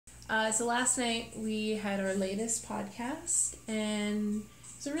So last night we had our latest podcast, and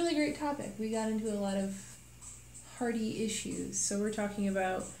it's a really great topic. We got into a lot of hearty issues. So we're talking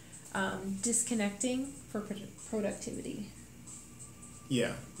about disconnecting for productivity.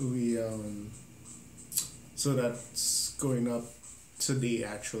 Yeah, we so that's going up today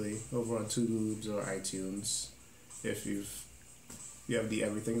actually over on Tubes or iTunes. If you have the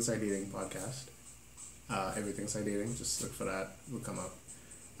Everything Inside Dating podcast, Everything Inside Dating, just look for that. It will come up.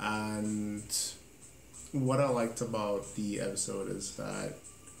 And what I liked about the episode is that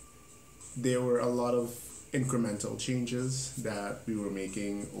there were a lot of incremental changes that we were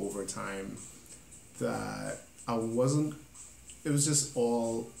making over time that it was just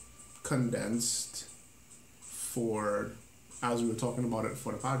all condensed for, as we were talking about it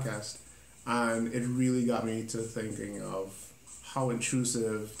for the podcast, and it really got me to thinking of how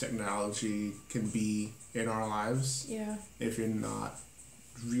intrusive technology can be in our lives. Yeah. If you're not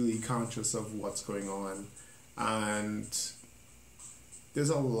really conscious of what's going on. And there's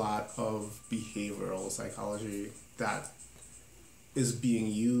a lot of behavioral psychology that is being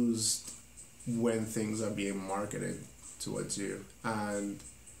used when things are being marketed towards you. And,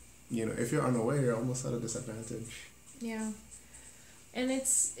 if you're unaware, you're almost at a disadvantage. Yeah. And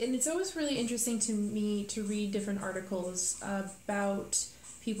it's always really interesting to me to read different articles about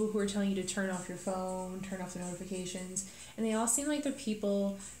people who are telling you to turn off your phone, turn off the notifications, and they all seem like they're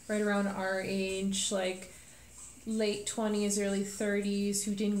people right around our age, like late 20s, early 30s,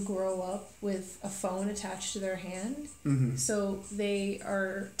 who didn't grow up with a phone attached to their hand. Mm-hmm. So they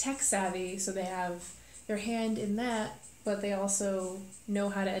are tech savvy, so they have their hand in that, but they also know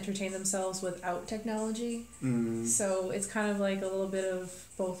how to entertain themselves without technology. Mm-hmm. So it's kind of like a little bit of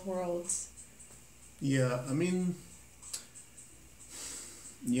both worlds. Yeah, I mean,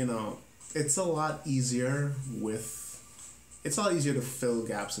 it's a lot easier to fill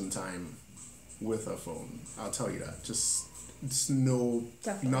gaps in time with a phone. I'll tell you that.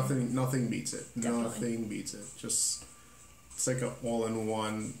 Nothing beats it. Definitely. Nothing beats it. Just, it's like an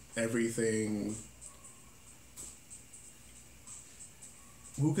all-in-one, everything.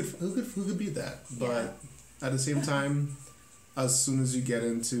 Who could beat that? But at the same time, as soon as you get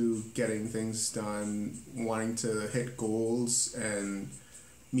into getting things done, wanting to hit goals and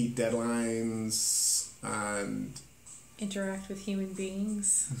meet deadlines and interact with human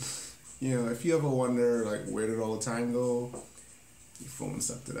beings. If you ever wonder, like, where did all the time go? Your phone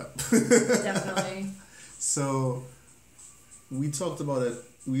sucked it up. Definitely. So, we talked about it.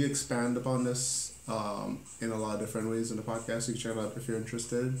 We expand upon this in a lot of different ways in the podcast. You can check it out if you're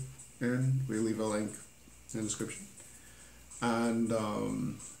interested. And we leave a link in the description. And,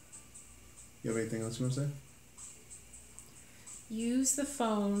 you have anything else you want to say? Use the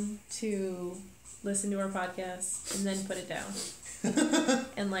phone to listen to our podcast and then put it down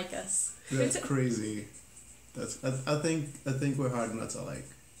and like us. That's crazy. I think we're hard not to like.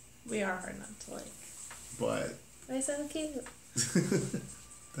 We are hard not to like. But I so cute.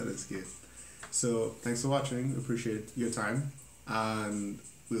 That is cute. So thanks for watching. Appreciate your time, and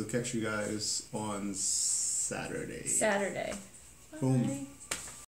we'll catch you guys on Saturday. Saturday. Boom. Bye.